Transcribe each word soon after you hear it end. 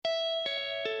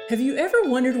Have you ever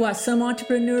wondered why some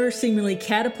entrepreneurs seemingly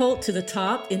catapult to the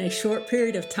top in a short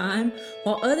period of time,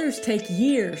 while others take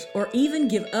years or even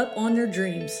give up on their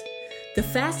dreams? The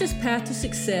fastest path to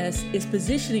success is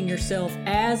positioning yourself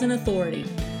as an authority.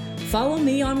 Follow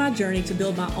me on my journey to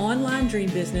build my online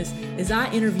dream business as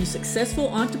I interview successful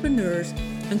entrepreneurs,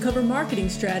 uncover marketing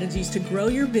strategies to grow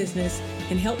your business,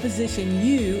 and help position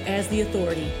you as the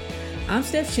authority. I'm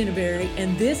Steph Chinneberry,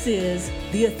 and this is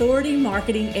the Authority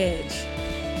Marketing Edge.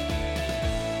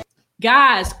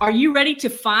 Guys, are you ready to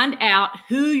find out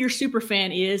who your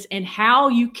superfan is and how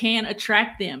you can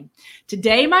attract them?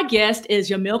 Today, my guest is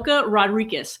Yamilka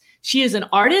Rodriguez. She is an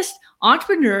artist,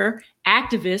 entrepreneur,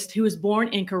 activist who was born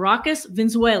in Caracas,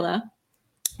 Venezuela,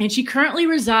 and she currently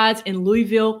resides in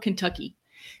Louisville, Kentucky.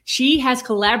 She has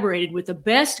collaborated with the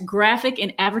best graphic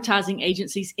and advertising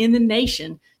agencies in the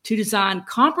nation to design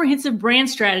comprehensive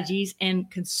brand strategies and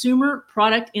consumer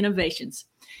product innovations.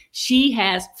 She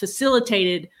has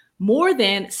facilitated more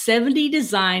than 70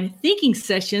 design thinking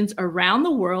sessions around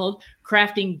the world,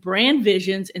 crafting brand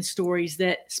visions and stories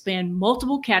that span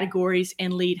multiple categories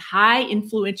and lead high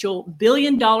influential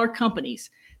billion-dollar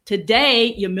companies.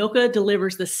 Today, Yamilka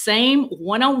delivers the same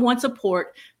one-on-one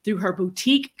support through her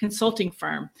boutique consulting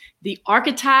firm, The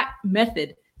Archetype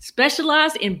Method,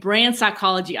 specialized in brand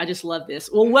psychology. I just love this.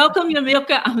 Well, welcome,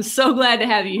 Yamilka. I'm so glad to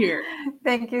have you here.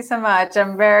 Thank you so much.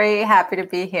 I'm very happy to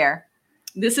be here.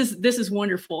 This is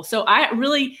wonderful. So I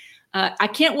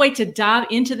can't wait to dive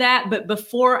into that. But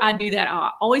before I do that,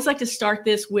 I always like to start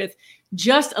this with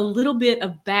just a little bit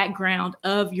of background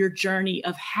of your journey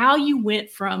of how you went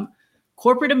from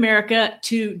corporate America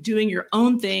to doing your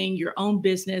own thing, your own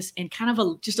business, and kind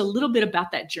of just a little bit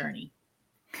about that journey.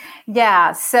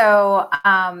 Yeah. So,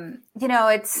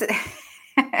 it's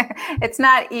it's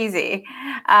not easy,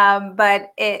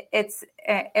 but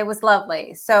it was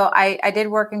lovely. So I did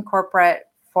work in corporate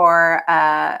for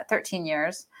 13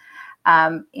 years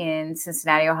in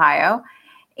Cincinnati, Ohio.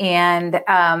 And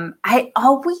I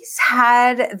always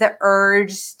had the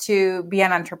urge to be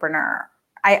an entrepreneur.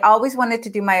 I always wanted to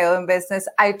do my own business.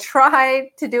 I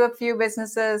tried to do a few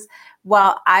businesses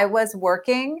while I was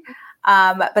working,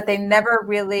 but they never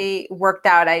really worked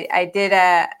out. I did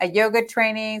a yoga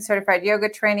training, certified yoga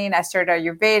training. I started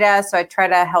Ayurveda, so I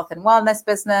tried a health and wellness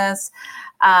business.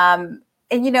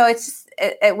 It's just,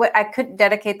 I couldn't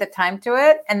dedicate the time to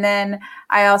it. And then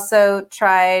I also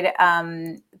tried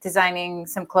designing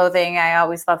some clothing. I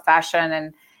always loved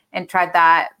fashion and tried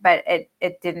that, but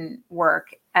it didn't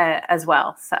work as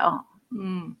well. So,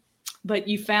 but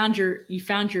you found your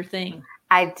thing.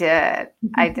 I did.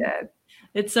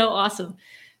 It's so awesome.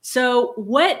 So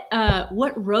what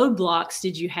roadblocks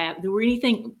did you have? There were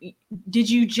anything, did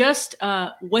you just,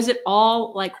 was it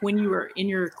all like when you were in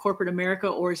your corporate America,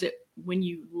 or is it when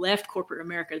you left corporate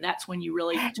America, that's when you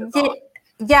really took off?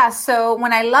 Yeah. So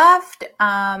when I left,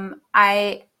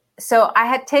 I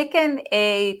had taken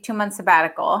a 2-month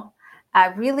sabbatical,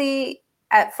 really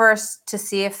at first to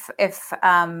see if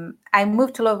I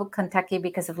moved to Louisville, Kentucky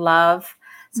because of love.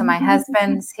 So my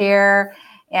husband's here.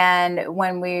 And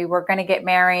when we were going to get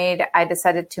married, I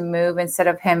decided to move instead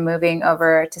of him moving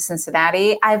over to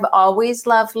Cincinnati. I've always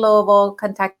loved Louisville,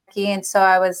 Kentucky. And so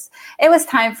it was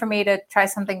time for me to try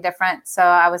something different. So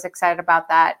I was excited about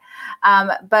that.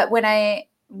 But when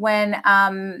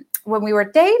we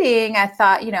were dating, I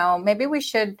thought, maybe we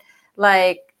should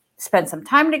spend some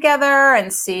time together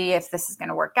and see if this is going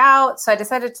to work out. So I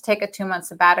decided to take a 2-month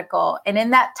sabbatical. And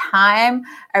in that time,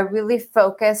 I really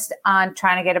focused on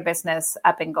trying to get a business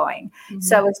up and going. Mm-hmm.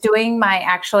 So I was doing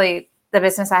the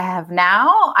business I have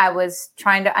now. I was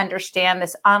trying to understand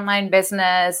this online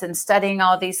business and studying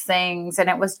all these things. And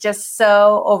it was just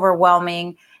so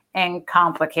overwhelming and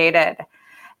complicated.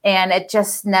 And it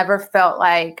just never felt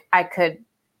like I could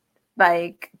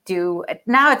do it.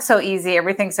 Now it's so easy.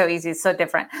 Everything's so easy. It's so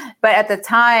different. But at the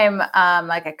time,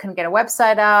 I couldn't get a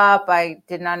website up. I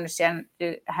didn't understand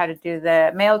how to do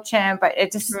the MailChimp, but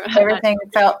it just, everything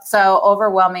felt so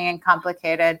overwhelming and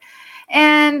complicated.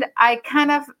 And I kind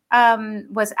of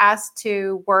was asked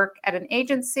to work at an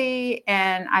agency,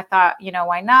 and I thought,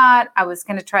 why not? I was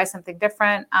going to try something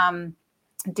different.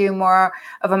 Do more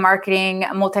of a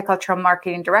multicultural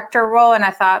marketing director role. And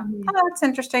I thought, that's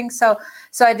interesting. So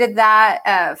I did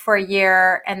that for a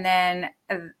year, and then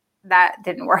that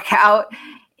didn't work out.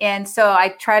 And so I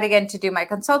tried again to do my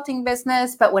consulting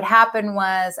business. But what happened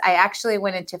was I actually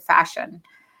went into fashion.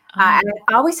 I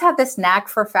always had this knack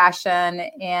for fashion.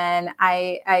 And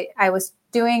I was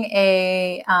doing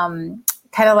I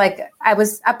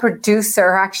was a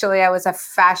producer. Actually, I was a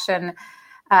fashion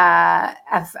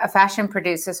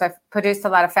producer. So I've produced a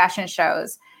lot of fashion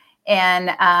shows. And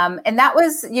that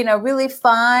was, really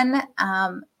fun.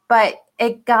 But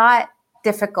it got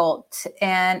difficult,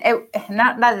 and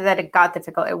not that it got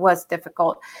difficult, it was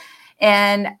difficult.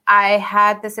 And I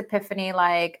had this epiphany,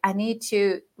 like, I need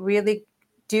to really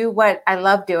do what I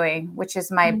love doing, which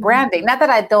is my branding. Not that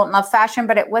I don't love fashion,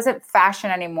 but it wasn't fashion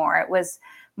anymore. It was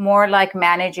more like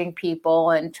managing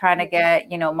people and trying to get,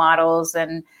 models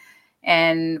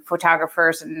and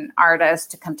photographers and artists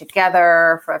to come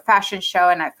together for a fashion show.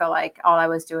 And I feel like all I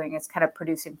was doing is kind of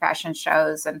producing fashion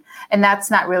shows. And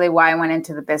that's not really why I went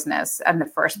into the business in the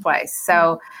first place.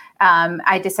 So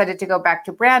I decided to go back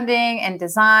to branding and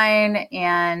design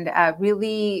and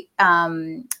really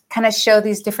kind of show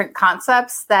these different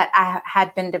concepts that I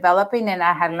had been developing and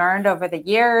I had learned over the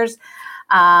years.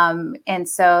 And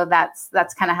so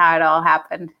that's kind of how it all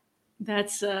happened.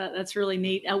 That's really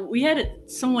neat. We had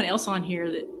someone else on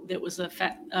here that was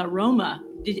Roma.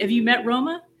 Have you met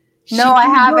Roma? No, I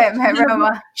haven't met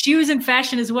Roma. She was in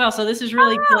fashion as well, so this is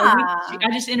really cool. I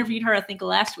just interviewed her, I think,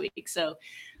 last week. So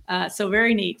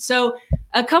very neat. So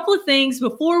a couple of things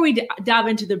before we dive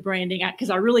into the branding,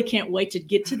 because I really can't wait to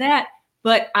get to that.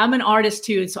 But I'm an artist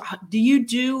too, and so do you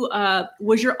do?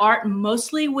 Was your art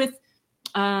mostly with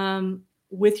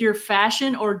your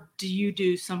fashion, or do you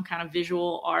do some kind of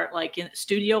visual art, like in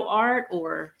studio art,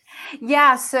 or?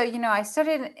 Yeah. So, I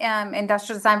studied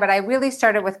industrial design, but I really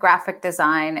started with graphic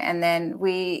design. And then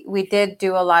we did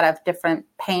do a lot of different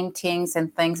paintings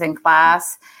and things in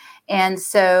class. And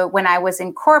so when I was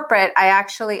in corporate, I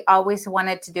actually always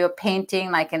wanted to do a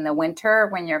painting like in the winter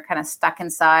when you're kind of stuck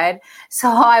inside. So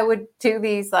I would do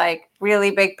these like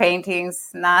really big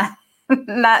paintings, not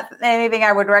anything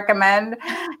I would recommend,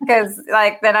 because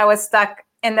like then I was stuck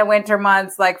in the winter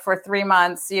months, like for 3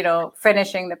 months,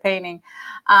 finishing the painting.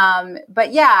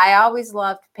 But yeah, I always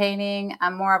loved painting.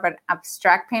 I'm more of an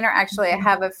abstract painter. Actually, I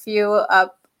have a few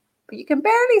up. You can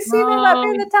barely see them up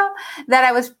in the top, that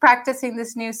I was practicing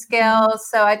this new skill.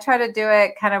 So I try to do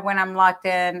it kind of when I'm locked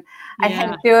in. Yeah. I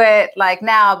can't do it like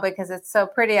now because it's so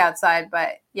pretty outside,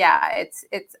 but yeah,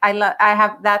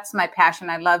 that's my passion.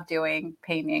 I love doing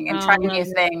painting and trying new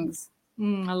things.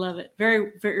 I love it.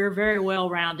 You're very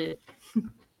well-rounded.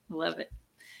 Love it.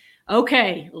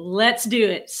 Okay, let's do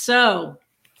it. So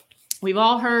we've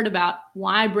all heard about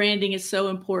why branding is so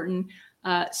important.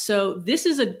 So this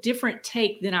is a different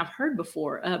take than I've heard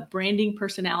before, branding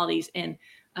personalities, and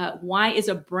why is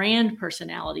a brand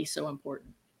personality so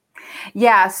important?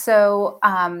 Yeah, so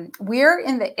we're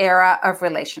in the era of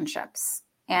relationships,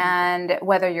 and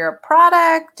whether you're a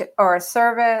product or a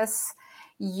service,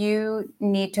 you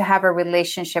need to have a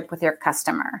relationship with your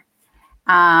customer.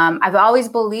 I've always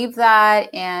believed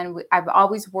that, and I've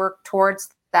always worked towards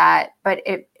that, but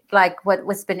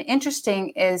what's been interesting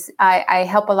is I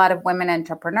help a lot of women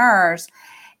entrepreneurs,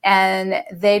 and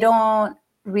they don't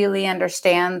really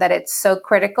understand that it's so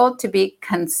critical to be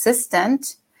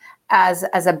consistent as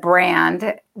a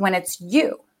brand when it's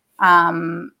you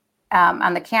on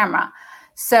the camera.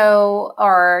 So,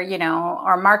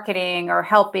 or marketing or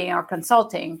helping or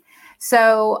consulting.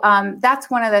 So that's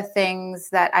one of the things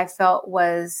that I felt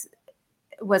was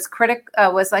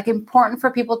important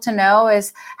for people to know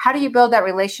is, how do you build that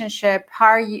relationship?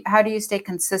 How do you stay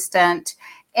consistent?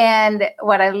 And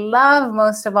what I love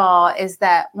most of all is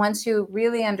that once you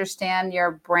really understand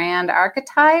your brand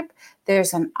archetype,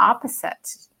 there's an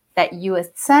opposite that you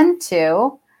ascend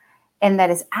to, and that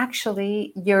is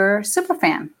actually your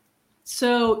superfan.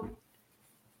 So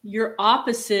your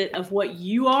opposite of what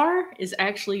you are is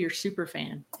actually your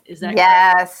superfan. Is that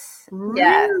yes? Correct?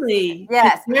 Really?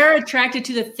 Yes. They're attracted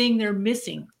to the thing they're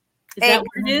missing. Is that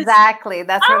what it is? Exactly.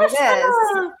 That's what it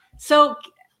is. So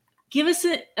give us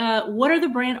what are the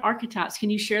brand archetypes? Can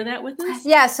you share that with us?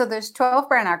 Yeah. So there's 12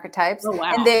 brand archetypes. Oh,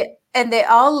 wow. And they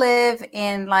all live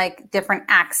in like different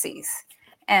axes.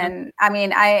 And I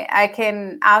mean,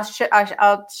 I'll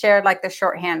share like the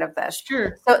shorthand of this.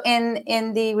 Sure. So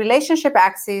in the relationship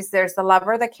axes, there's the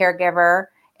lover, the caregiver,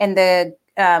 and the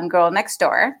girl next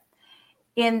door.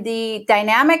 In the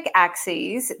dynamic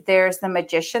axes, there's the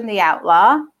magician, the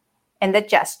outlaw, and the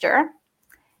jester.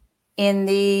 In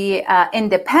the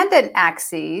independent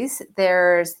axes,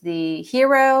 there's the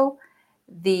hero,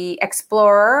 the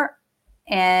explorer,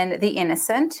 and the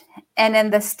innocent. And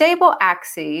in the stable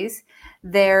axes,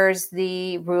 there's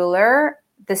the ruler,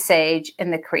 the sage,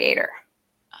 and the creator.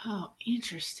 Oh,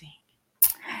 interesting.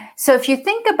 So if you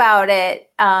think about it,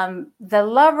 the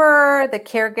lover, the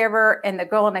caregiver, and the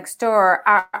girl next door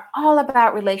are all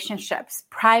about relationships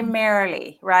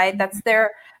primarily, right? That's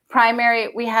their primary.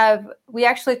 We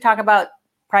actually talk about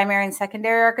primary and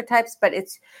secondary archetypes, but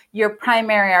it's your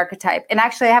primary archetype. And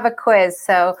actually I have a quiz,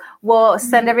 so we'll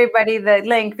send everybody the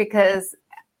link because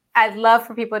I'd love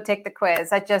for people to take the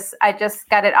quiz. I just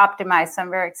got it optimized, so I'm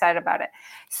very excited about it.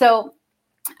 So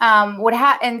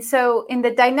and so in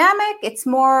the dynamic, it's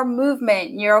more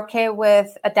movement. You're okay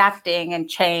with adapting and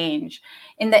change.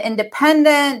 In the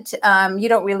independent, you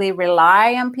don't really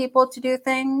rely on people to do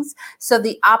things. So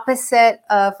the opposite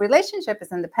of relationship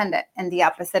is independent, and the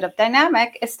opposite of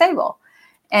dynamic is stable.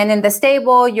 And in the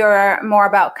stable, you're more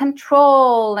about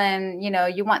control, and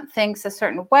you want things a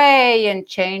certain way, and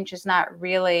change is not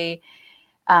really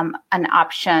an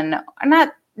option,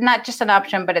 not just an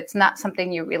option, but it's not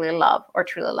something you really love or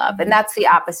truly love. And that's the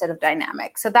opposite of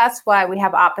dynamic. So that's why we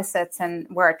have opposites, and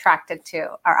we're attracted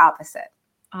to our opposite.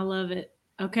 I love it.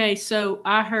 Okay, so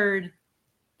I heard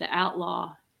the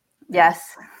outlaw.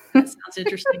 Yes. That sounds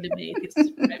interesting to me,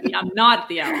 because maybe I'm not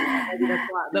the outlaw. Maybe that's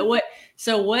why.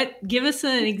 But give us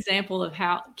an example of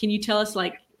how, can you tell us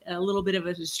like a little bit of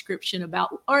a description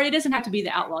about, or it doesn't have to be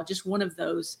the outlaw, just one of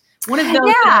those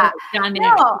yeah. dynamics.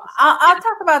 No, I'll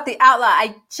talk about the outlaw.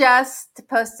 I just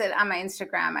posted on my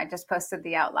Instagram. I just posted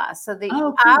the outlaw. So the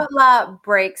outlaw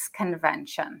breaks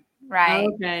convention, right?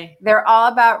 Okay. They're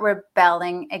all about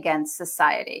rebelling against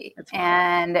society. That's right.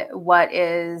 And what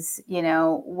is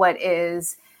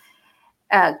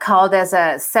called as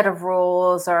a set of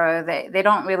rules, or they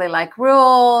don't really like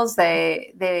rules.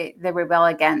 They rebel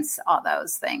against all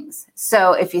those things.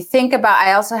 So if you think about,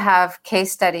 I also have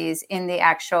case studies in the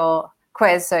actual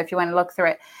quiz. So if you want to look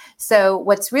through it. So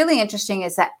what's really interesting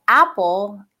is that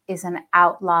Apple is an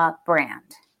outlaw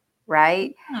brand,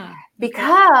 right? Okay.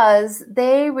 Because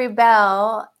they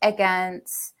rebel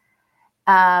against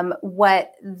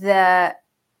what the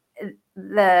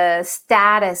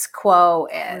status quo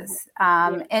is.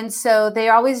 And so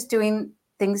they're always doing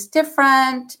things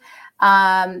different.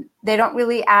 They don't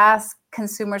really ask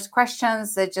consumers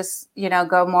questions. They just,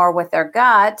 go more with their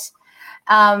gut.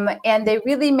 And they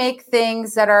really make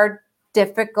things that are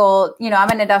difficult. I'm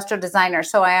an industrial designer,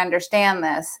 so I understand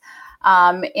this.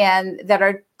 And that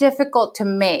are difficult to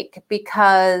make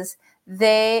because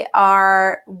they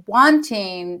are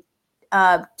wanting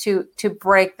to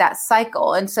break that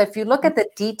cycle. And so if you look at the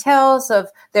details of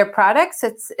their products,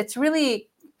 it's really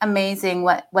amazing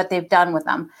what they've done with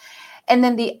them. And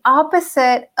then the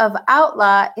opposite of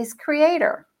outlaw is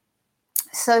creator.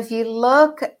 So if you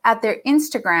look at their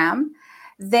Instagram,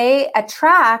 they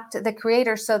attract the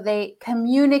creator, so they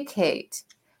communicate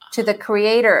to the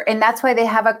creator. And that's why they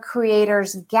have a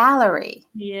creators gallery.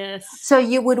 Yes. So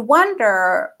you would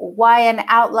wonder why an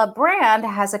outlaw brand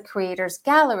has a creators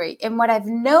gallery. And what I've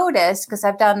noticed, because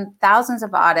I've done thousands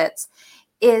of audits,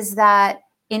 is that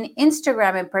in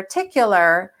Instagram in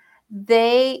particular,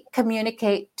 they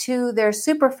communicate to their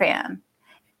superfan.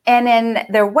 And in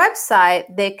their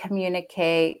website, they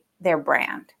communicate their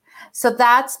brand. So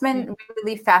that's been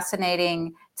really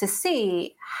fascinating to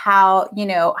see how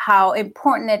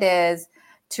important it is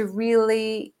to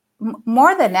really,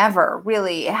 more than ever,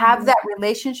 really have that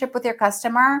relationship with your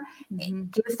customer,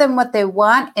 give them what they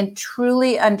want, and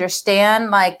truly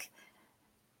understand,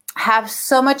 have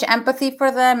so much empathy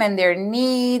for them and their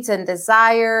needs and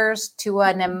desires to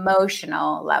an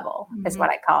emotional level is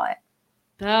what I call it.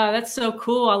 Oh, that's so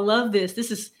cool. I love this.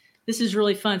 This is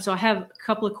really fun. So I have a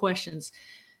couple of questions.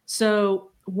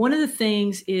 So one of the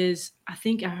things is, I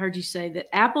think I heard you say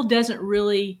that Apple they don't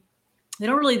really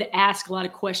ask a lot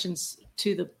of questions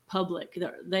to the public.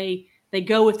 They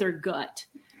go with their gut.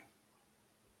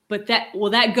 But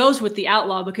that goes with the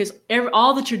outlaw, because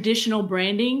all the traditional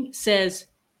branding says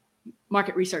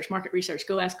market research,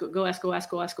 go ask.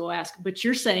 But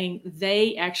you're saying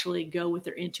they actually go with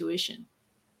their intuition.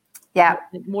 Yeah.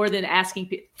 More than asking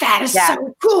people. That is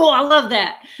so cool. I love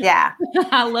that. Yeah.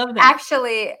 I love that.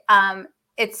 Actually,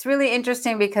 it's really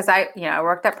interesting because I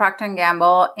worked at Procter &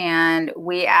 Gamble, and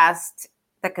we asked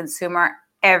the consumer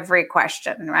every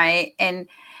question, right?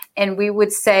 And we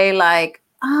would say you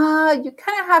kind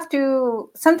of have to,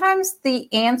 sometimes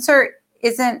the answer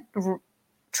isn't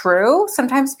true.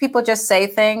 Sometimes people just say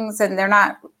things and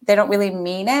they don't really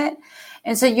mean it.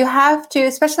 And so you have to,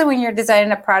 especially when you're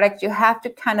designing a product, you have to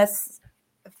kind of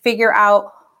figure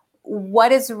out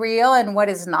what is real and what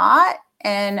is not,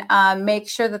 and make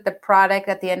sure that the product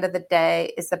at the end of the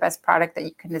day is the best product that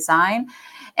you can design.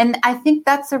 And I think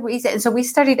that's the reason. So we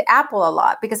studied Apple a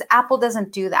lot, because Apple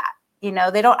doesn't do that. They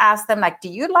don't ask them do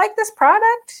you like this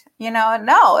product?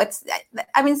 No,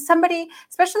 somebody,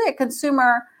 especially a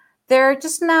consumer, they're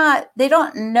just not, they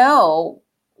don't know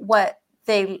what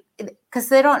because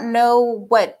they don't know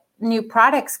what new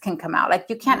products can come out. Like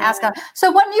you can't ask them,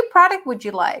 so what new product would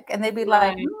you like? And they'd be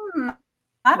like,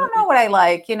 I don't know what I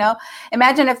like,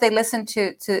 Imagine if they listened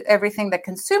to everything the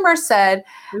consumer said.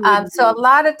 So a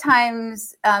lot of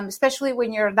times, especially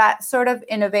when you're that sort of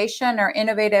innovation or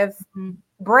innovative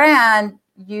brand,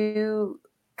 you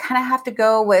kind of have to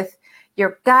go with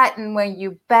your gut and where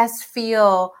you best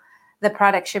feel the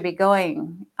product should be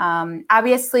going.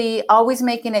 Obviously, always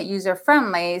making it user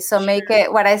friendly. So make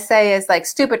it, what I say is like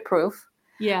stupid proof.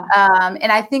 Yeah.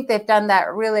 And I think they've done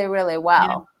that really, really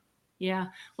well. Yeah.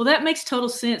 Well, that makes total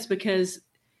sense because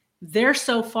they're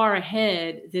so far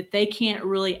ahead that they can't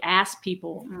really ask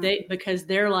people because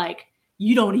they're like,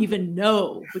 you don't even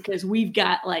know because we've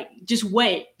got like, just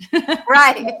wait.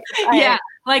 Right. Yeah.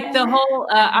 Like the whole,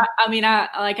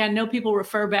 I know people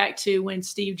refer back to when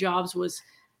Steve Jobs was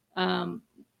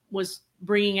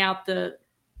bringing out the,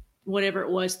 whatever it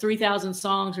was, 3,000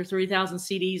 songs or 3,000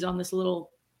 CDs on this little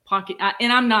pocket.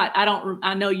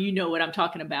 I know you know what I'm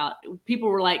talking about. People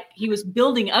were like, he was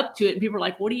building up to it and people were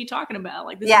like, what are you talking about?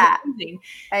 Like, this is amazing.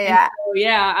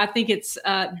 I think it's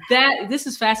this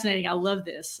is fascinating. I love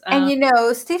this. And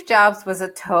Steve Jobs was a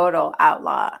total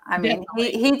outlaw. I mean,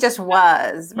 he just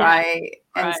was, right?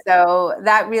 And so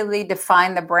that really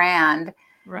defined the brand.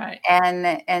 Right.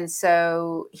 And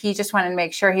so he just wanted to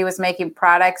make sure he was making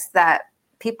products that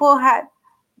people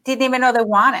didn't even know they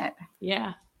wanted.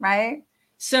 Yeah. Right.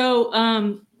 So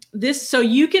so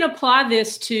you can apply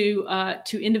this to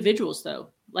individuals though.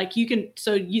 Like you can,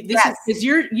 because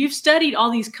you've studied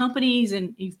all these companies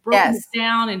and you've broken it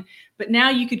down but now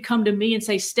you could come to me and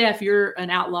say, Steph, you're an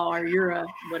outlaw or you're a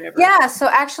whatever. Yeah. So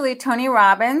actually Tony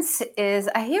Robbins is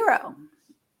a hero.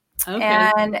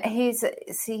 Okay. And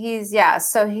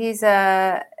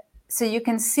so you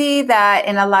can see that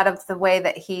in a lot of the way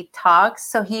that he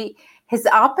talks. So his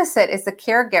opposite is the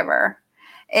caregiver.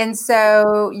 And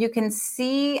so you can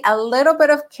see a little bit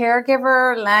of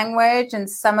caregiver language and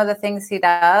some of the things he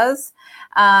does,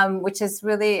 which is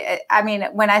really,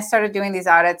 when I started doing these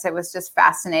audits, it was just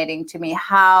fascinating to me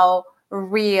how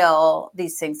real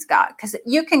these things got. Because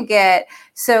you can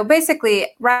so basically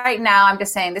right now, I'm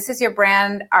just saying, this is your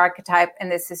brand archetype and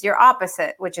this is your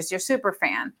opposite, which is your super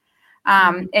fan.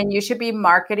 And you should be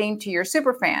marketing to your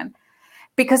super fan.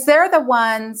 Because they're the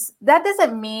ones, that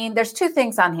doesn't mean, there's two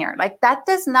things on here. Like that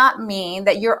does not mean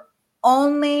that you're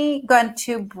only going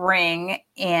to bring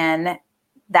in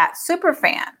that super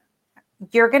fan.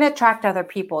 You're going to attract other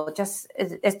people.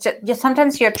 It's just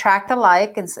sometimes you attract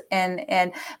alike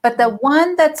but the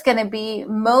one that's going to be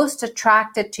most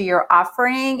attracted to your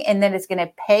offering and then is going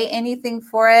to pay anything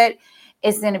for it,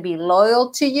 is going to be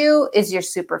loyal to you, is your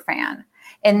super fan.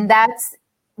 And that's,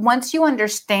 once you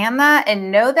understand that and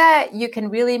know that, you can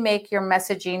really make your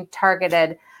messaging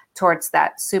targeted towards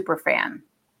that super fan.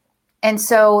 And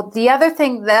so the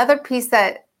other piece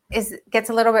that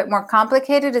gets a little bit more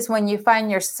complicated is when you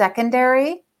find your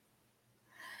secondary.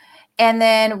 And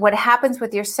then what happens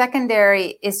with your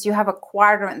secondary is you have a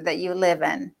quadrant that you live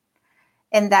in.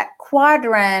 And that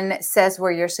quadrant says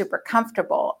where you're super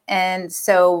comfortable. And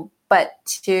so, but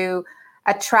to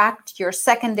attract your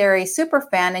secondary super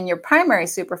fan and your primary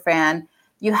super fan,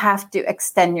 you have to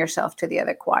extend yourself to the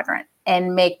other quadrant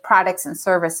and make products and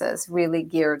services really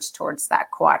geared towards that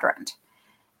quadrant.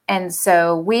 And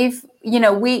so we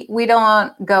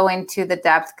don't go into the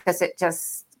depth because it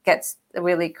just gets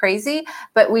really crazy,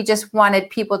 but we just wanted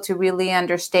people to really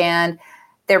understand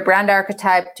their brand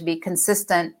archetype, to be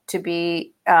consistent, to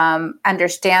be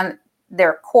understand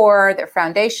their core, their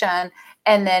foundation,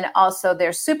 and then also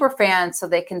their super fans, so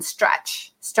they can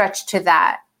stretch to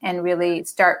that and really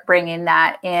start bringing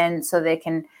that in so they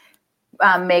can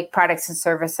make products and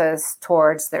services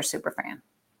towards their super fan.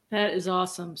 That is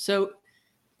awesome. So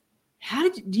how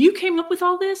did you came up with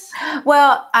all this?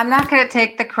 Well, I'm not going to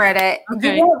take the credit.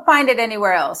 Okay. You won't find it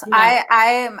anywhere else. Yeah.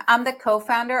 I'm the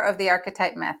co-founder of the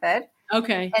Archetype Method.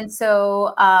 Okay. And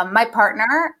so my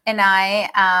partner and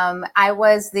I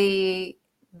was the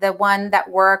one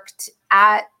that worked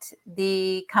at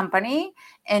the company,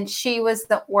 and she was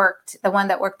the one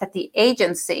that worked at the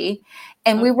agency,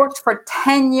 and we worked for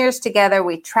 10 years together.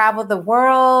 We traveled the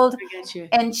world,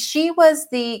 and she was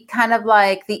the kind of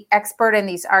like the expert in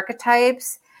these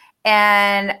archetypes,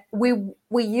 and we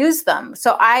used them.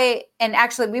 So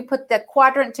actually we put the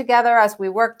quadrant together as we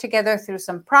worked together through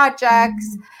some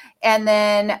projects. And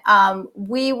then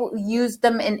we used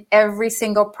them in every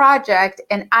single project.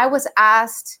 And I was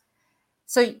asked,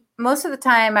 so most of the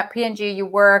time at P&G, you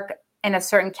work in a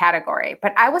certain category,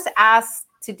 but I was asked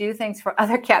to do things for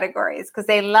other categories because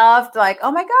they loved, like,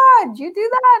 oh my God, you do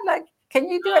that? Like, can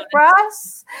you do it for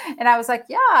us? And I was like,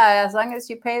 yeah, as long as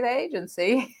you pay the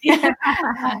agency. And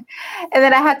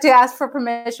then I had to ask for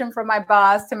permission from my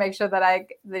boss to make sure that I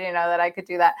could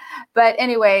do that. But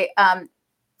anyway,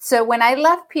 so when I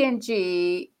left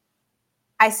P&G,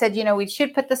 I said, we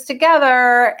should put this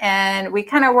together. And we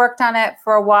kind of worked on it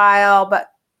for a while,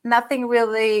 but nothing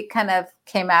really kind of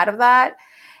came out of that.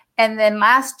 And then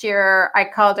last year I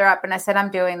called her up and I said, I'm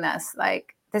doing this.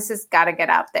 Like, this has got to get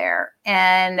out there.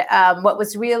 And what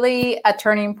was really a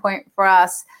turning point for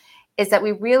us is that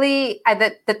we really,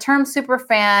 the term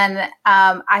superfan,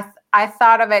 I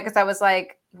thought of it because I was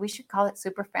like, we should call it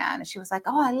superfan. And she was like,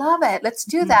 oh, I love it. Let's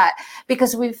do that.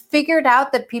 Because we figured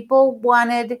out that people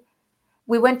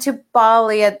we went to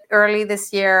Bali early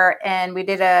this year and we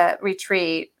did a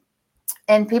retreat.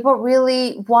 And people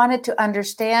really wanted to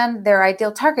understand their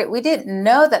ideal target. We didn't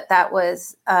know that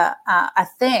was a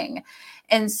thing.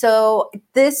 And so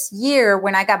this year,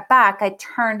 when I got back, I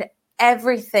turned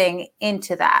everything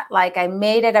into that. Like, I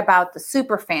made it about the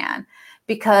super fan,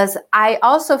 because I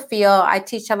also feel I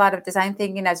teach a lot of design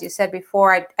thinking, as you said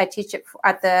before. I teach it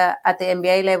at the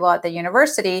MBA level at the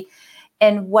university.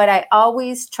 And what I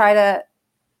always try to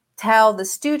tell the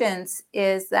students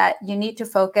is that you need to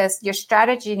focus, your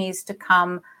strategy needs to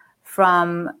come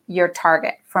from your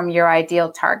target, from your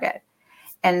ideal target.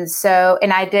 And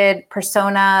I did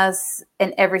personas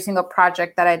in every single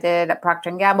project that I did at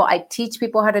Procter & Gamble. I teach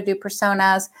people how to do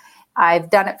personas. I've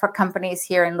done it for companies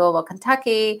here in Louisville,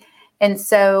 Kentucky. And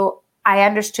so I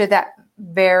understood that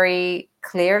very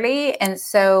clearly. And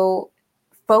so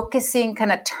focusing,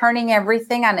 kind of turning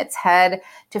everything on its head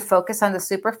to focus on the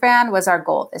superfan was our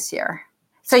goal this year.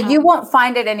 So you won't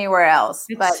find it anywhere else.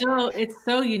 It's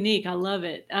so unique. I love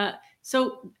it.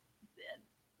 So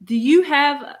do you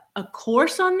have a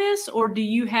course on this, or do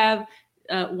you have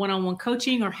one-on-one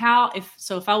coaching, or how?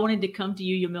 If I wanted to come to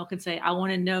you, Yamilka, and say, I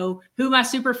want to know who my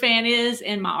super fan is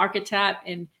and my archetype,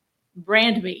 and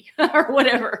brand me or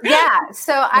whatever. Yeah.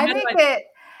 So I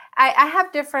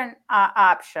have different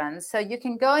options. So you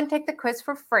can go and take the quiz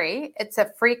for free. It's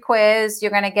a free quiz.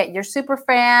 You're going to get your super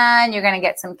fan. You're going to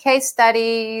get some case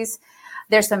studies.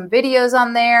 There's some videos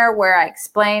on there where I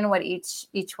explain what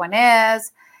each one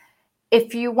is.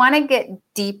 If you want to get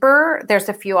deeper, there's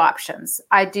a few options.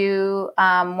 I do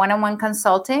one-on-one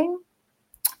consulting,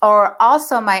 or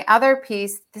also my other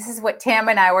piece, this is what Tam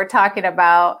and I were talking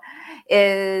about,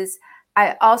 is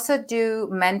I also do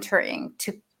mentoring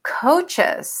to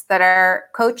coaches that are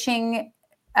coaching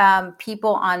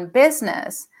people on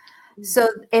business. So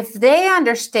if they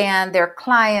understand their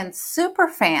client's super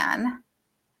fan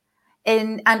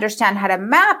and understand how to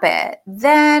map it,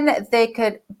 then they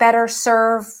could better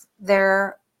serve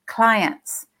their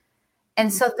clients.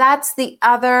 And so that's the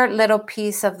other little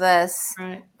piece of this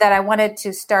that I wanted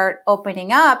to start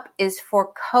opening up, is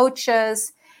for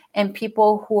coaches and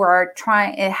people who are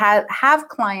trying to have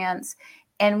clients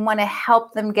and want to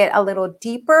help them get a little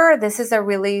deeper. This is a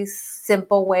really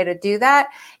simple way to do that.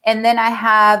 And then I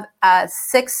have a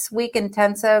 6-week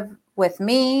intensive with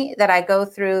me that I go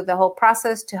through the whole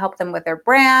process to help them with their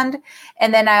brand.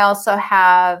 And then I also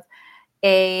have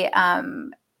a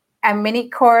mini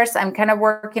course. I'm kind of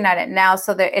working on it now,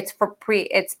 so that it's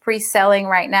pre-selling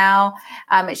right now.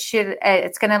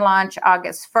 It's going to launch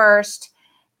August 1st.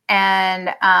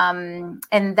 And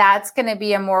that's going to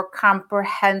be a more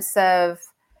comprehensive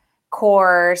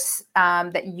course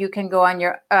that you can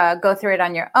go through it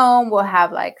on your own. We'll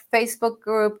have like Facebook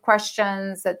group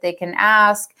questions that they can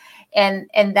ask, and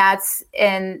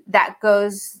that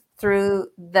goes through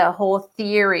the whole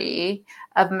theory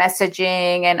of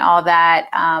messaging and all that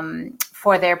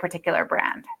for their particular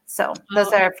brand. So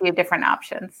those are a few different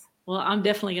options. Well, I'm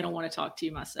definitely going to want to talk to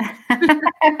you myself.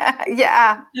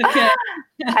 Yeah. Okay.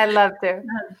 I love to.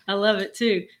 I love it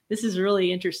too. This is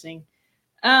really interesting.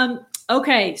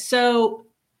 Okay. So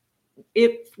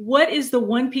what is the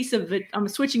one piece of it? I'm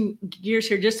switching gears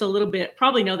here just a little bit.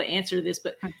 Probably know the answer to this,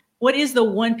 but what is the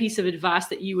one piece of advice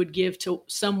that you would give to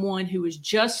someone who is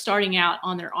just starting out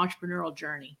on their entrepreneurial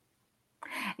journey?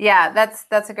 Yeah,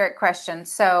 that's a great question.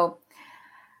 So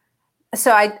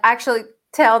I actually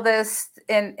tell this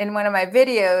in one of my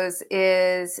videos,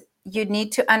 is you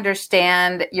need to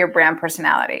understand your brand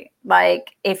personality.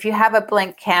 Like, if you have a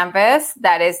blank canvas,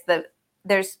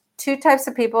 there's two types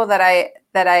of people that I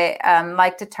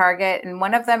like to target. And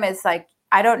one of them is like,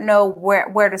 I don't know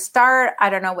where to start. I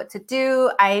don't know what to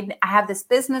do. I have this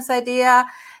business idea.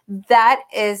 That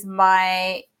is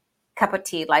my cup of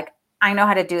tea. Like, I know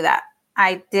how to do that.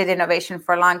 I did innovation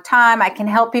for a long time. I can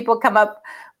help people come up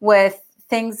with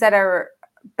things that are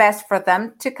best for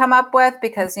them to come up with,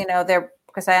 because, they're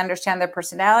because I understand their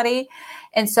personality.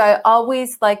 And so I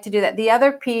always like to do that. The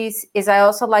other piece is I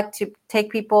also like to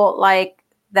take people like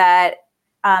that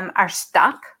are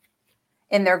stuck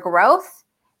in their growth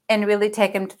and really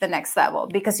take them to the next level.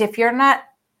 Because if you're not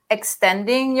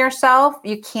extending yourself,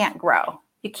 you can't grow.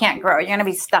 You can't grow. You're going to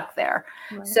be stuck there.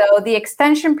 Right. So the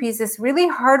extension piece is really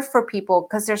hard for people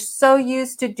because they're so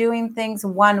used to doing things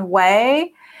one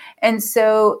way. And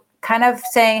so kind of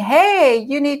saying, hey,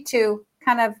 you need to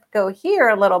kind of go here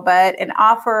a little bit and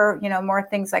offer, more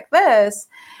things like this.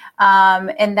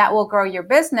 And that will grow your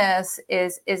business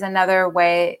is another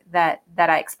way that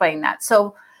I explain that.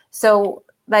 So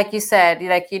like you said,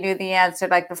 like you knew the answer,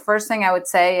 like the first thing I would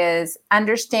say is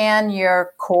understand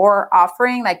your core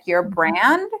offering, like your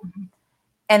brand,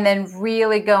 and then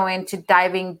really go into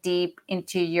diving deep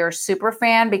into your super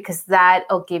fan, because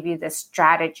that'll give you the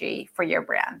strategy for your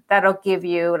brand. That'll give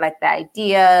you like the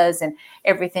ideas and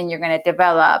everything you're going to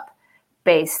develop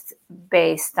based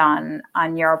on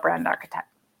your brand archetype.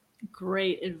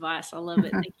 Great advice. I love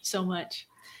it. Thank you so much.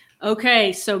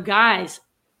 Okay. So guys,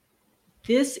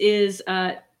 this is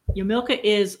Yamilka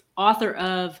is author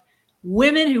of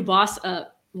Women Who Boss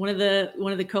Up, one of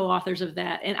the co-authors of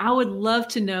that. And I would love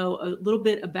to know a little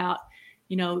bit about,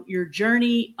 your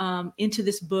journey into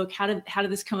this book. How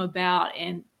did this come about,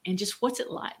 and just what's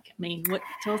it like? I mean,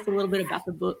 tell us a little bit about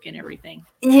the book and everything.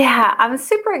 Yeah, I'm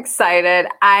super excited.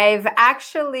 I've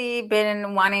actually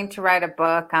been wanting to write a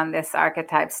book on this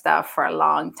archetype stuff for a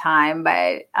long time,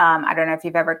 but I don't know if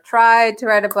you've ever tried to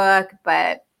write a book,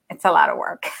 but it's a lot of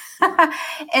work.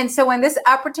 And so when this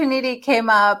opportunity came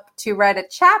up to write a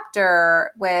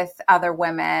chapter with other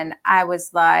women, I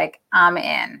was like, I'm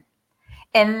in.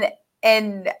 And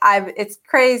it's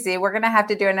crazy. We're going to have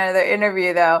to do another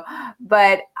interview though,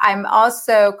 but I'm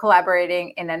also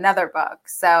collaborating in another book.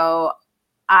 So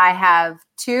I have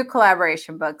 2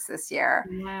 collaboration books this year.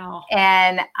 Wow.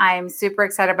 And I'm super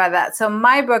excited about that. So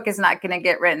my book is not going to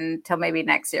get written till maybe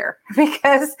next year,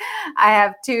 because I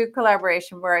have 2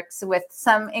 collaboration works with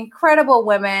some incredible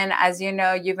women. As you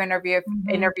know, you've interviewed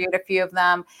a few of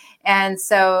them. And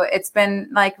so it's been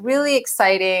like really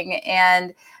exciting.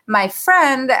 And my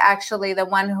friend, actually, the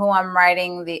one who I'm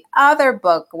writing the other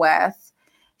book with,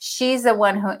 she's the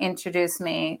one who introduced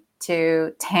me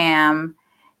to Tam.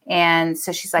 And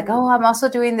so she's like, oh, I'm also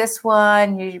doing this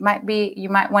one. You might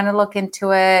want to look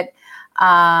into it.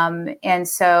 And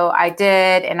so I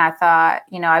did. And I thought,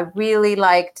 I really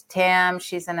liked Tam.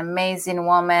 She's an amazing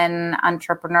woman,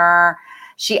 entrepreneur.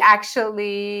 She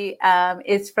actually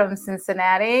is from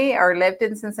Cincinnati, or lived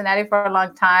in Cincinnati for a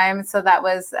long time. So that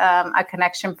was a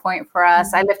connection point for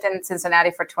us. I lived in Cincinnati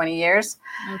for 20 years.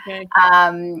 Okay.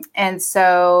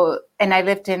 And I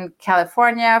lived in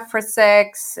California for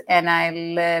 6, and I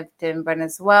lived in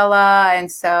Venezuela.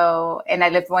 And I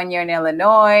lived 1 year in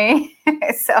Illinois.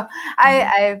 So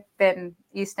I've been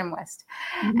East and West,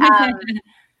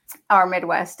 or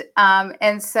Midwest.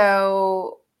 And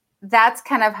so that's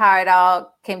kind of how it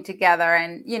all came together.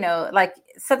 And, like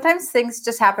sometimes things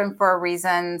just happen for a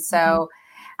reason. So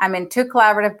I'm in 2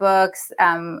 collaborative books,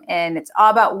 and it's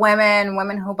all about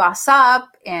women who boss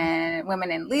up, and women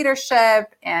in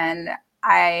leadership. And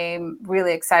I'm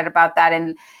really excited about that.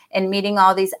 And meeting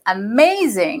all these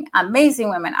amazing,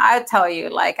 amazing women. I tell you,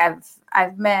 like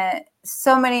I've met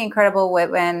so many incredible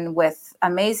women with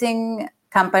amazing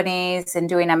companies and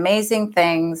doing amazing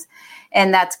things.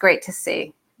 And that's great to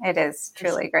see. It is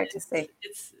truly great to see.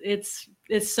 It's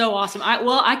so awesome.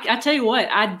 I tell you what,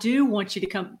 I do want you to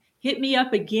come hit me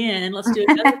up again. Let's do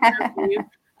another interview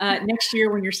next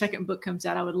year when your second book comes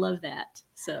out. I would love that.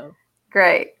 So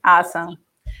great. Awesome.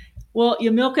 Well,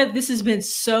 Yamilka, this has been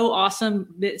so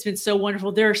awesome. It's been so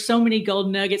wonderful. There are so many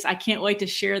gold nuggets. I can't wait to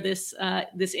share this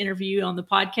interview on the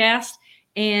podcast.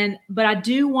 But I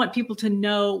do want people to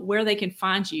know where they can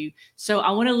find you. So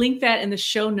I want to link that in the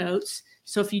show notes.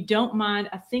 So if you don't mind,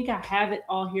 I think I have it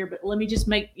all here, but let me just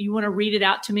you want to read it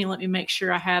out to me and let me make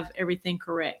sure I have everything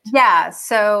correct. Yeah.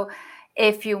 So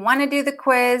if you want to do the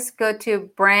quiz, go to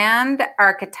Brand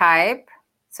Archetype.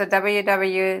 So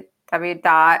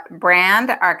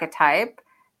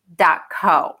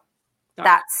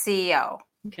www.brandarchetype.co.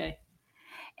 Okay.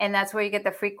 And that's where you get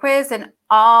the free quiz, and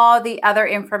all the other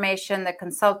information, the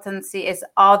consultancy is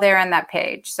all there on that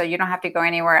page. So you don't have to go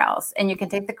anywhere else. And you can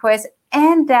take the quiz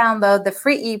and download the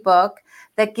free ebook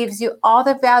that gives you all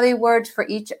the value words for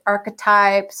each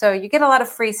archetype. So you get a lot of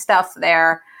free stuff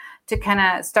there to kind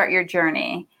of start your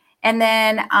journey. And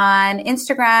then on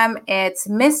Instagram, it's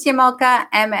Miss Yamilka,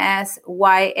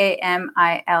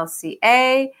 MSYAMILCA.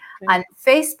 Okay. On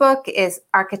Facebook is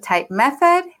Archetype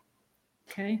Method.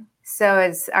 Okay. So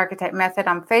it's Archetype Method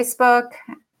on Facebook.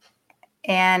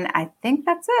 And I think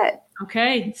that's it.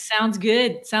 Okay. Sounds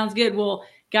good. Sounds good. Well,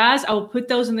 guys, I will put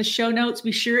those in the show notes.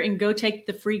 Be sure and go take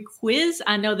the free quiz.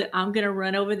 I know that I'm going to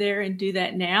run over there and do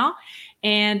that now.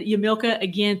 And Yamilka,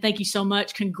 again, thank you so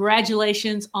much.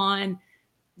 Congratulations on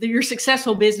your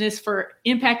successful business, for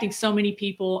impacting so many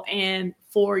people, and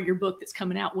for your book that's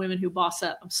coming out, Women Who Boss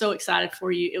Up. I'm so excited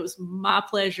for you. It was my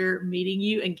pleasure meeting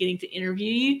you and getting to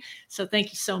interview you. So thank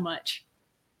you so much.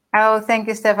 Oh, thank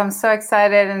you, Steph. I'm so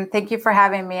excited. And thank you for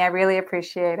having me. I really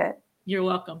appreciate it. You're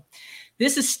welcome.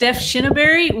 This is Steph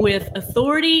Shinneberry with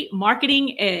Authority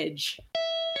Marketing Edge.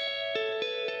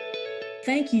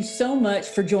 Thank you so much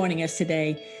for joining us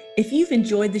today. If you've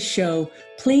enjoyed the show,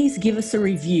 please give us a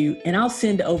review and I'll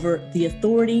send over the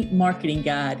Authority Marketing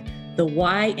Guide, the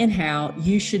why and how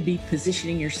you should be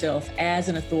positioning yourself as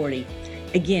an authority.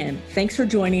 Again, thanks for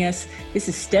joining us. This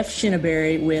is Steph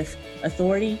Shinneberry with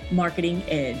Authority Marketing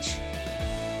Edge.